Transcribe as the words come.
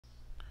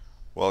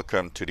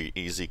Welcome to the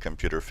Easy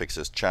Computer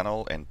Fixes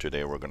channel, and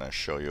today we're going to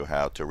show you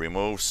how to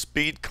remove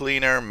Speed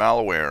Cleaner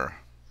malware.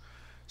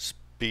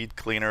 Speed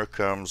Cleaner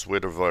comes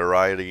with a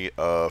variety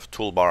of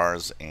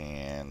toolbars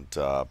and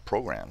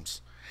programs.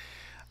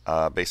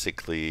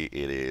 Basically,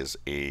 it is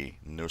a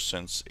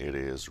nuisance. It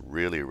is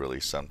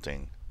really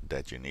something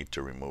that you need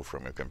to remove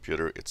from your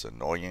computer. It's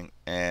annoying,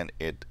 and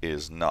it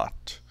is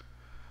not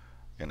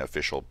an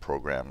official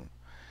program.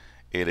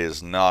 It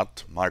is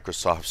not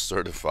Microsoft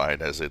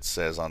certified, as it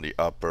says on the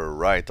upper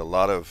right. A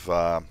lot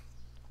of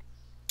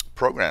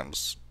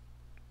programs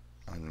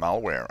and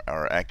malware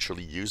are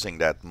actually using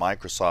that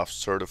Microsoft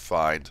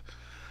certified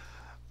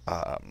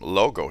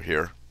logo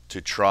here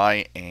to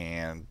try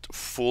and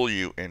fool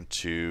you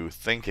into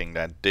thinking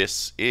that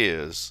this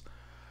is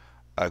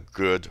a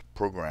good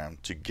program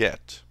to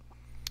get.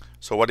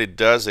 So what it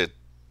does, it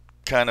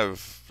kind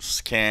of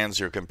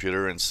scans your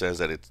computer and says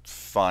that it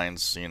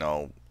finds,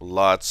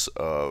 lots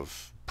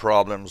of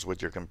problems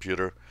with your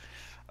computer.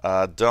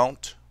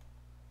 Don't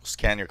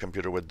scan your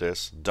computer with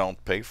this.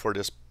 Don't pay for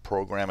this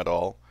program at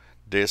all.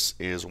 This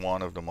is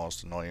one of the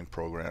most annoying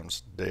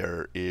programs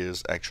there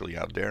is actually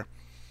out there.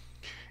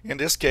 In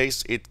this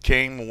case, it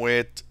came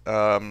with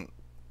a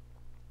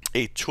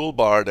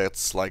toolbar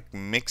that's like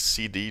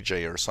Mixi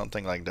DJ or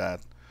something like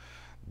that.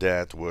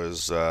 That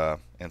was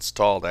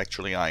installed.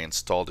 Actually, I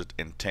installed it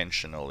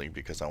intentionally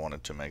because I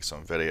wanted to make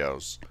some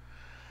videos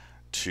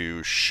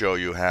to show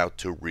you how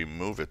to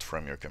remove it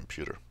from your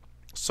computer.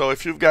 So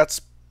if you've got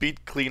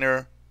Speed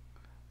Cleaner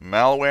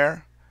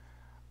malware,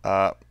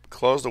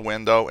 close the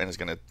window, and it's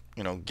going to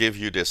give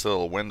you this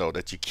little window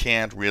that you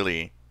can't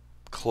really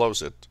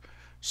close it.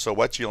 So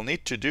what you'll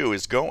need to do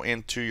is go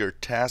into your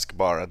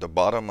taskbar at the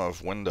bottom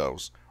of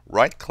Windows,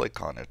 right click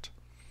on it,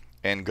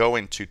 and go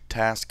into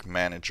Task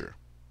Manager.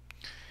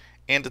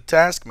 In the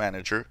Task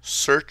Manager,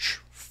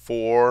 search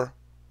for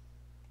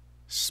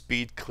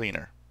Speed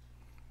Cleaner.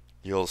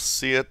 You'll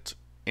see it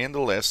in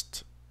the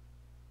list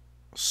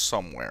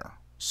somewhere.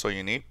 So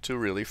you need to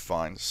really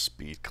find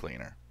Speed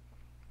Cleaner.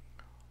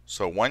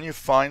 So when you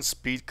find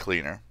Speed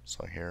Cleaner,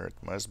 so here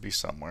it must be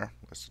somewhere.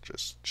 Let's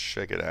just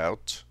check it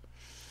out.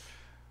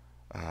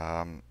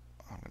 I'm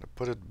going to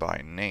put it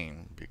by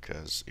name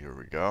because here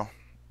we go.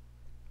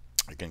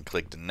 You can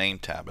click the name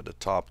tab at the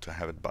top to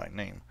have it by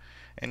name.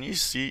 And you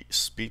see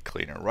Speed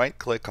Cleaner. Right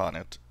click on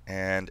it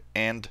and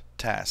end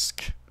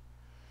task.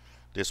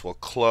 This will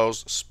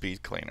close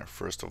Speed Cleaner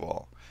first of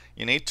all.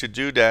 You need to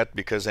do that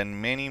because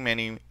in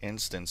many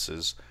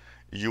instances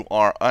you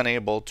are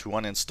unable to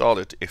uninstall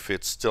it if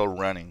it's still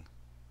running.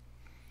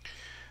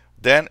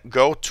 Then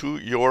go to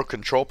your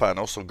control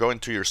panel. So go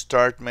into your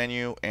start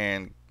menu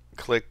and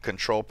click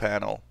Control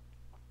Panel.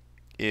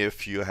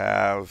 If you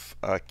have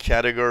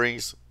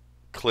categories,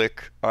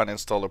 click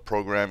Uninstall a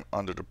program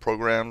under the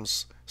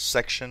Programs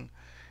section.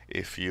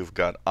 If you've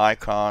got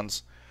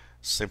icons,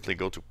 simply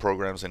go to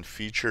Programs and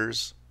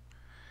Features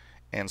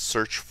and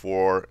search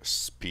for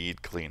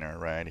Speed Cleaner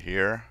right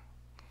here.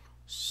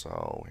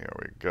 So here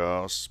we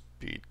go.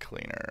 Speed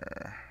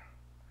Cleaner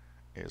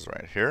is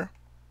right here.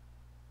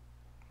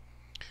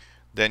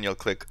 Then you'll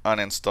click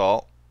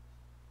Uninstall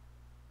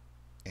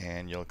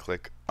and you'll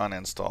click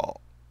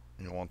Uninstall.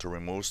 You want to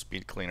remove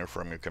Speed Cleaner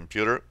from your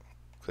computer,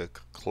 click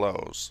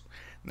Close.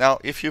 Now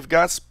if you've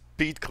got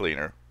Speed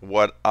Cleaner,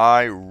 what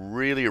I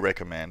really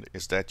recommend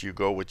is that you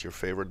go with your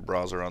favorite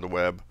browser on the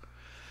web.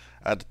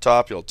 At the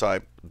top you'll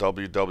type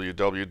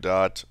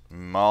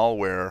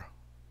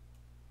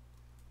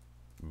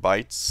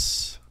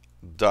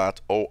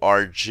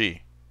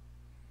www.malwarebytes.org,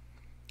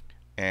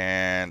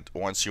 and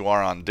once you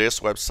are on this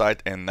website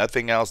and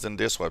nothing else than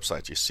this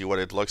website, you see what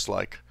it looks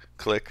like.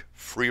 Click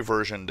free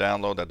version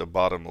download at the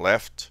bottom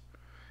left,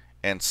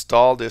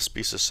 install this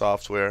piece of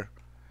software,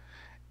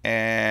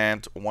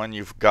 and when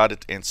you've got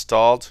it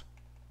installed,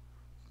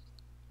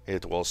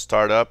 it will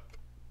start up,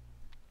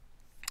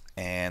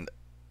 and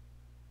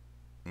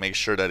make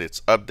sure that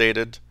it's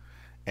updated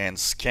and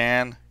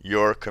scan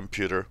your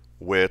computer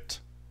with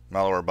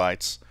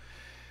Malwarebytes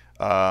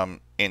and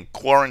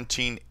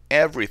quarantine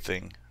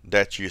everything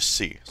that you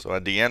see. So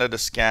at the end of the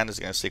scan, it's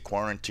going to say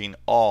quarantine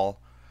all.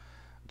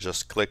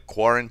 Just click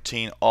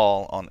quarantine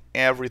all on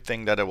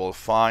everything that it will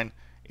find.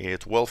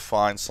 It will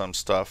find some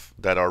stuff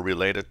that are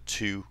related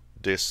to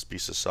this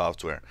piece of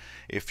software.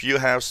 If you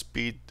have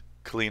Speed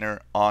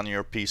Cleaner on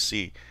your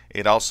PC,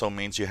 it also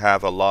means you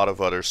have a lot of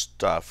other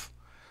stuff.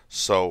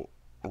 So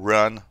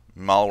run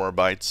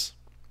Malwarebytes.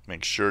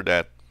 Make sure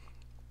that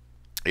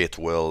it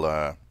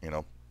will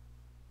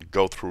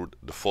go through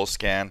the full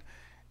scan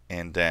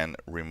and then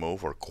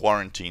remove or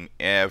quarantine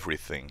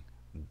everything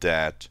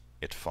that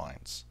it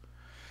finds.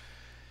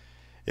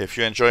 If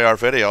you enjoy our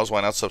videos, why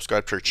not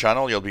subscribe to our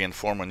channel? You'll be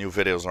informed when new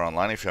videos are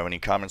online. If you have any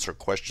comments or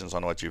questions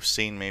on what you've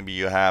seen, maybe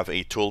you have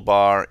a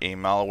toolbar, a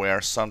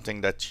malware,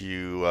 something that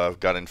you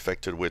got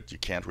infected with you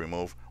can't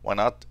remove, why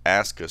not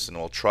ask us and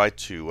we'll try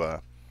to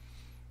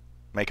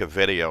make a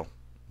video.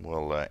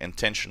 We'll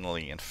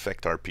intentionally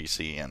infect our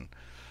PC and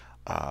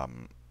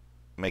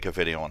make a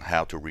video on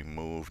how to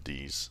remove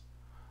these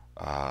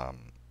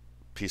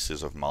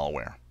pieces of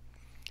malware.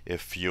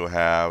 If you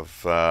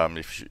have,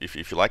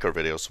 if you like our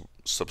videos,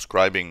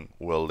 subscribing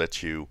will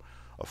let you,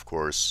 of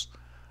course,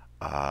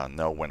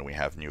 know when we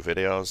have new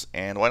videos.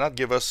 And why not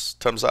give us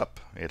thumbs up?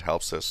 It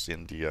helps us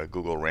in the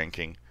Google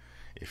ranking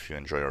if you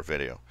enjoy our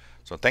video.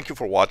 So thank you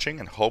for watching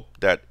and hope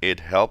that it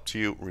helped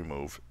you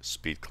remove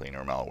Speed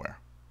Cleaner malware.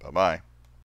 Bye-bye.